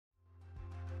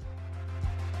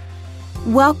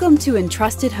Welcome to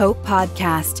Entrusted Hope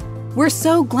Podcast. We're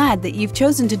so glad that you've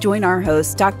chosen to join our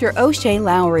host, Dr. Shea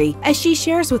O'Lowery, as she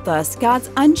shares with us God's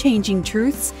unchanging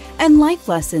truths and life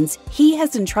lessons He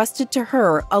has entrusted to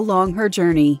her along her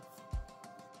journey.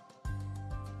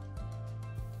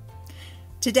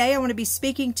 Today I want to be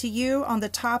speaking to you on the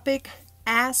topic,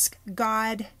 Ask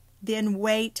God, then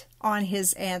wait on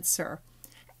His answer.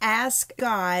 Ask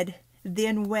God,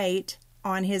 then wait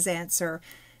on His answer.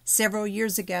 Several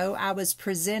years ago, I was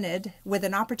presented with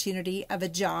an opportunity of a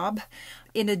job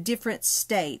in a different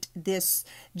state. This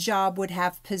job would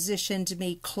have positioned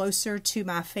me closer to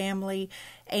my family,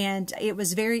 and it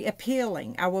was very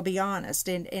appealing, I will be honest.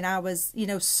 And I was,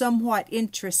 somewhat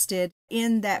interested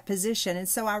in that position. And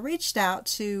so I reached out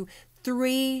to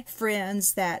three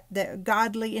friends that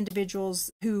godly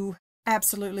individuals who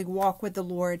absolutely walk with the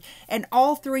Lord, and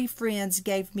all three friends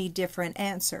gave me different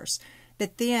answers.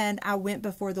 But then I went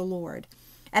before the Lord.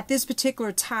 At this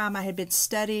particular time, I had been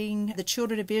studying the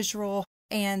children of Israel,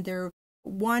 and they're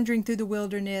wandering through the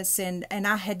wilderness, and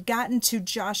I had gotten to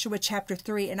Joshua chapter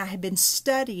 3, and I had been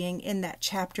studying in that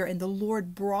chapter, and the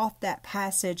Lord brought that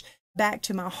passage back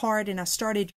to my heart, and I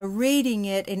started reading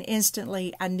it, and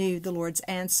instantly I knew the Lord's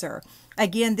answer.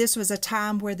 Again, this was a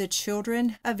time where the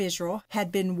children of Israel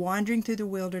had been wandering through the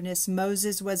wilderness.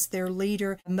 Moses was their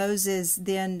leader. Moses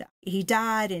then, he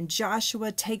died, and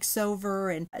Joshua takes over.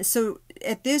 And so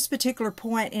at this particular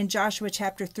point in Joshua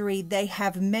chapter 3, they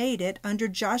have made it under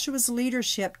Joshua's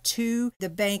leadership to the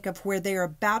bank of where they're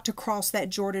about to cross that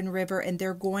Jordan River, and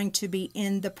they're going to be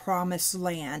in the promised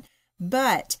land.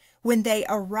 But when they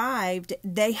arrived,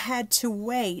 they had to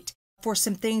wait for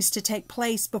some things to take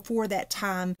place before that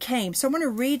time came. So I'm going to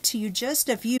read to you just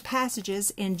a few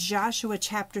passages in Joshua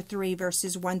chapter 3,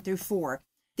 verses 1 through 4.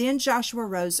 Then Joshua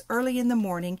rose early in the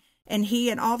morning, and he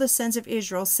and all the sons of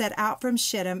Israel set out from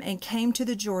Shittim and came to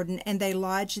the Jordan, and they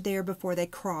lodged there before they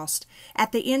crossed.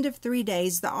 At the end of 3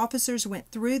 days, the officers went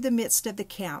through the midst of the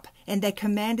camp, and they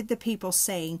commanded the people,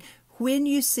 saying, "When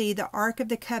you see the ark of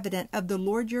the covenant of the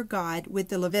Lord your God with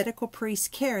the Levitical priests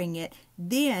carrying it,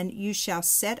 then you shall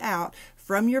set out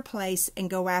from your place and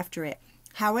go after it.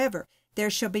 However,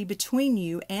 there shall be between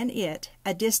you and it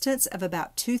a distance of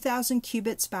about 2,000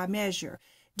 cubits by measure.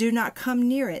 Do not come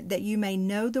near it, that you may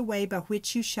know the way by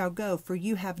which you shall go, for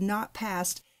you have not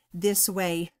passed this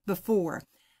way before."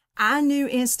 I knew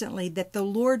instantly that the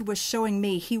Lord was showing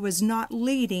me He was not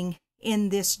leading in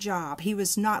this job. He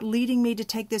was not leading me to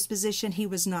take this position. He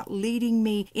was not leading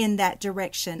me in that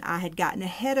direction. I had gotten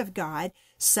ahead of God.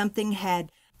 Something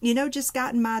had, just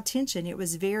gotten my attention. It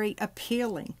was very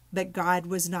appealing, but God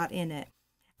was not in it.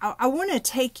 I want to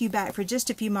take you back for just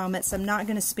a few moments. I'm not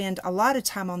going to spend a lot of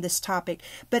time on this topic,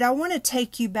 but I want to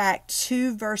take you back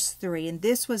to verse 3, and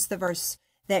this was the verse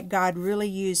that God really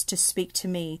used to speak to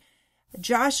me.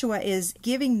 Joshua is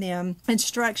giving them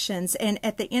instructions, and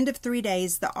at the end of 3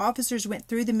 days, the officers went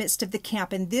through the midst of the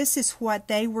camp, and this is what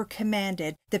they were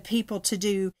commanded the people to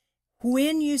do.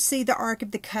 When you see the Ark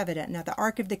of the Covenant, now the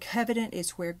Ark of the Covenant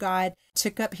is where God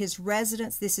took up His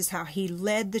residence. This is how He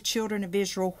led the children of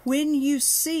Israel. When you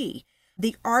see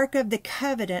the Ark of the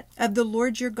Covenant of the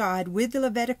Lord your God with the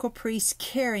Levitical priests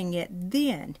carrying it,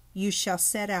 then you shall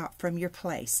set out from your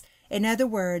place. In other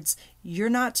words, you're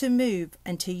not to move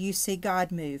until you see God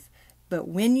move. But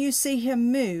when you see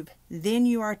Him move, then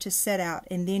you are to set out,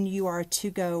 and then you are to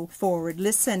go forward.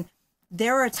 Listen,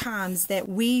 there are times that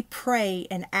we pray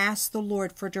and ask the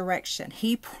Lord for direction.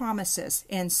 He promises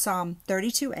in Psalm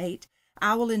 32:8,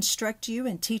 "I will instruct you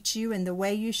and teach you in the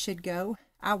way you should go.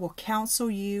 I will counsel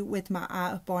you with my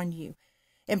eye upon you."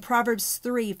 In Proverbs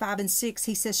 3:5 and 6,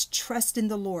 He says, "Trust in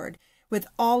the Lord with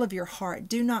all of your heart.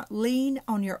 Do not lean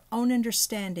on your own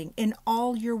understanding. In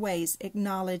all your ways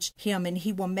acknowledge Him, and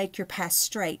He will make your path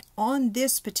straight." On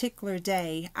this particular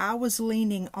day, I was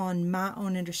leaning on my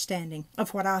own understanding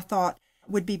of what I thought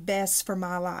would be best for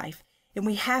my life. And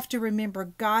we have to remember,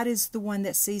 God is the one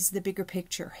that sees the bigger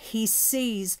picture. He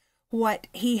sees what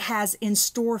He has in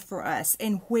store for us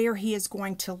and where He is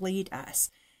going to lead us.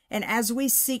 And as we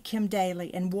seek Him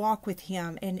daily and walk with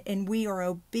Him, and we are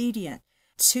obedient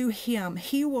to Him,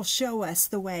 He will show us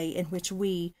the way in which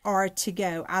we are to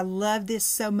go. I love this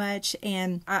so much,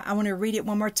 and I want to read it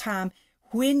one more time.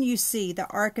 When you see the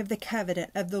Ark of the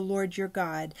Covenant of the Lord your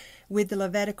God with the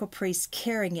Levitical priests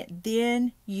carrying it,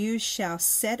 then you shall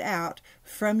set out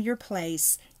from your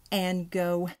place and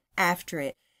go after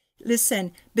it.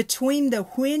 Listen, between the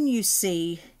when you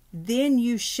see, then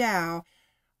you shall,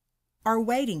 are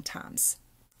waiting times.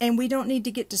 And we don't need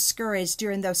to get discouraged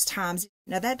during those times.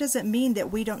 Now, that doesn't mean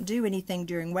that we don't do anything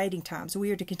during waiting times.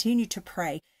 We are to continue to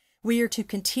pray. We are to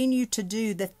continue to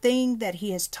do the thing that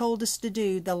He has told us to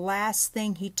do, the last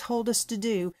thing He told us to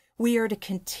do. We are to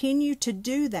continue to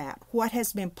do that, what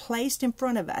has been placed in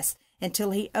front of us,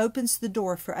 until He opens the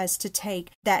door for us to take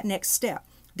that next step.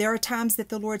 There are times that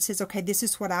the Lord says, okay, this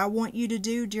is what I want you to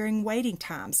do during waiting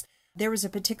times. There was a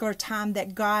particular time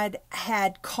that God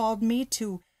had called me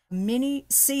to many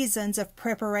seasons of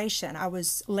preparation. I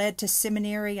was led to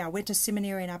seminary. I went to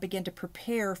seminary and I began to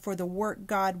prepare for the work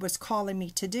God was calling me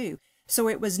to do. So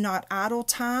it was not idle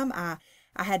time. I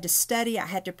had to study. I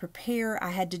had to prepare. I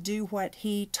had to do what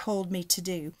He told me to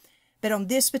do. But on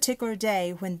this particular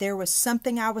day, when there was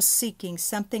something I was seeking,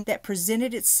 something that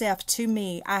presented itself to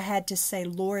me, I had to say,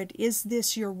 Lord, is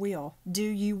this your will? Do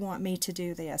you want me to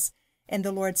do this? And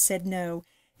the Lord said no.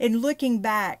 And looking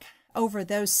back over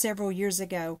those several years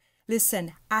ago,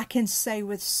 listen, I can say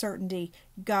with certainty,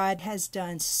 God has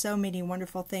done so many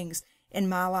wonderful things in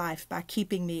my life by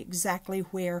keeping me exactly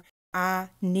where I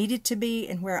needed to be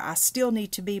and where I still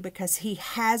need to be, because He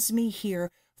has me here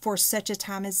for such a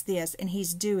time as this, and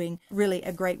He's doing really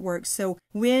a great work. So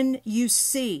when you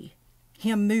see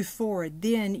Him move forward,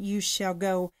 then you shall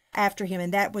go after Him.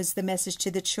 And that was the message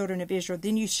to the children of Israel.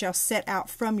 Then you shall set out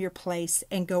from your place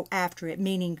and go after it,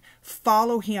 meaning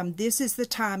follow Him. This is the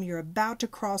time you're about to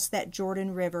cross that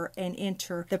Jordan River and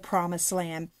enter the promised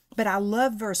land. But I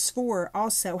love verse 4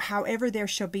 also, however there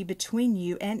shall be between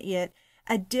you and it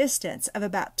a distance of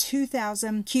about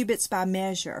 2,000 cubits by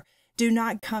measure. Do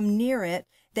not come near it,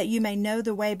 that you may know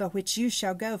the way by which you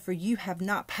shall go, for you have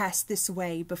not passed this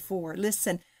way before.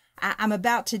 Listen, I'm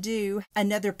about to do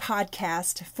another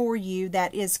podcast for you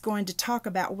that is going to talk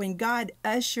about when God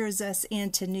ushers us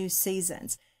into new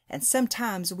seasons. And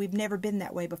sometimes we've never been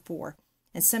that way before.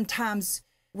 And sometimes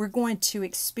we're going to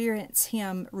experience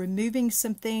Him removing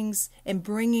some things and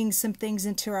bringing some things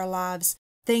into our lives,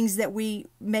 things that we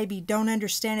maybe don't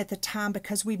understand at the time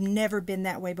because we've never been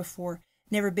that way before,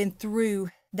 never been through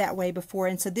that way before.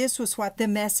 And so this was what the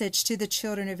message to the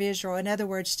children of Israel, in other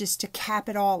words, just to cap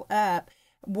it all up,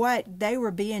 what they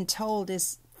were being told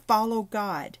is follow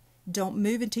God. Don't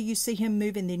move until you see Him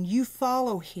move, and then you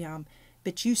follow Him,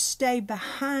 but you stay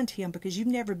behind Him because you've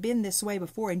never been this way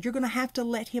before, and you're going to have to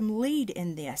let Him lead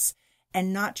in this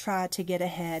and not try to get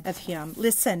ahead of Him.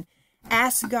 Listen,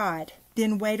 ask God,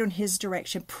 then wait on His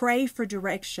direction. Pray for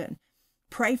direction.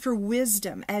 Pray for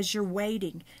wisdom as you're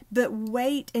waiting, but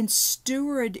wait and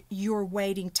steward your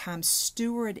waiting time.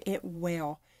 Steward it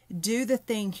well. Do the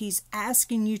thing He's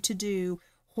asking you to do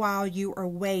while you are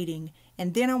waiting.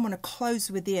 And then I want to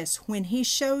close with this. When He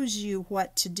shows you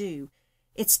what to do,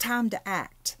 it's time to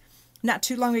act. Not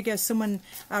too long ago, someone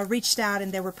reached out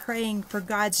and they were praying for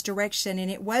God's direction,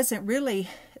 and it wasn't really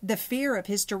the fear of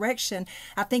His direction.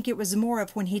 I think it was more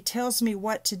of when He tells me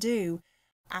what to do,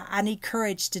 I need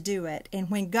courage to do it. And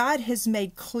when God has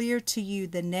made clear to you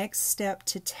the next step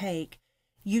to take,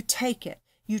 you take it.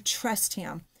 You trust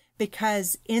Him,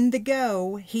 because in the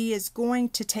go, He is going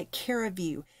to take care of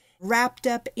you. Wrapped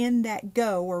up in that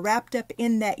go, or wrapped up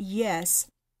in that yes,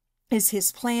 is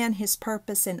His plan, His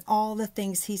purpose, and all the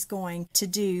things He's going to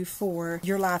do for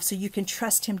your life. So you can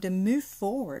trust Him to move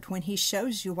forward when He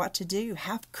shows you what to do.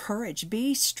 Have courage.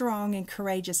 Be strong and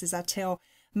courageous, as I tell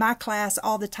my class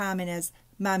all the time, and as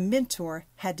my mentor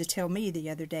had to tell me the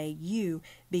other day, you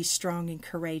be strong and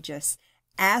courageous.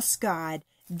 Ask God,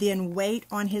 then wait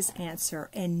on His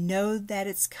answer, and know that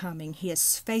it's coming. He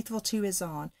is faithful to His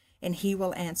own, and He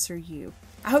will answer you.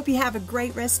 I hope you have a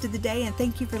great rest of the day, and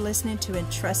thank you for listening to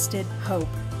Entrusted Hope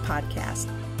Podcast.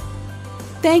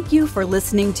 Thank you for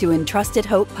listening to Entrusted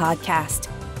Hope Podcast.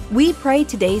 We pray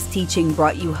today's teaching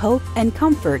brought you hope and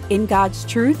comfort in God's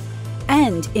truth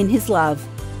and in His love.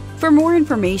 For more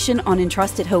information on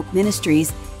Entrusted Hope Ministries,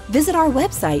 visit our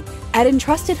website at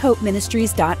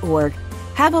entrustedhopeministries.org.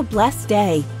 Have a blessed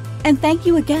day, and thank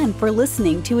you again for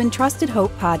listening to Entrusted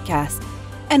Hope Podcast,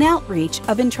 an outreach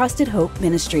of Entrusted Hope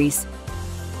Ministries.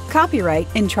 Copyright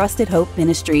Entrusted Hope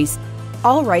Ministries.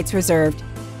 All rights reserved.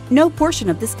 No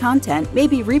portion of this content may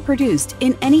be reproduced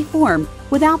in any form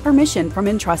without permission from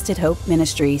Entrusted Hope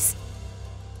Ministries.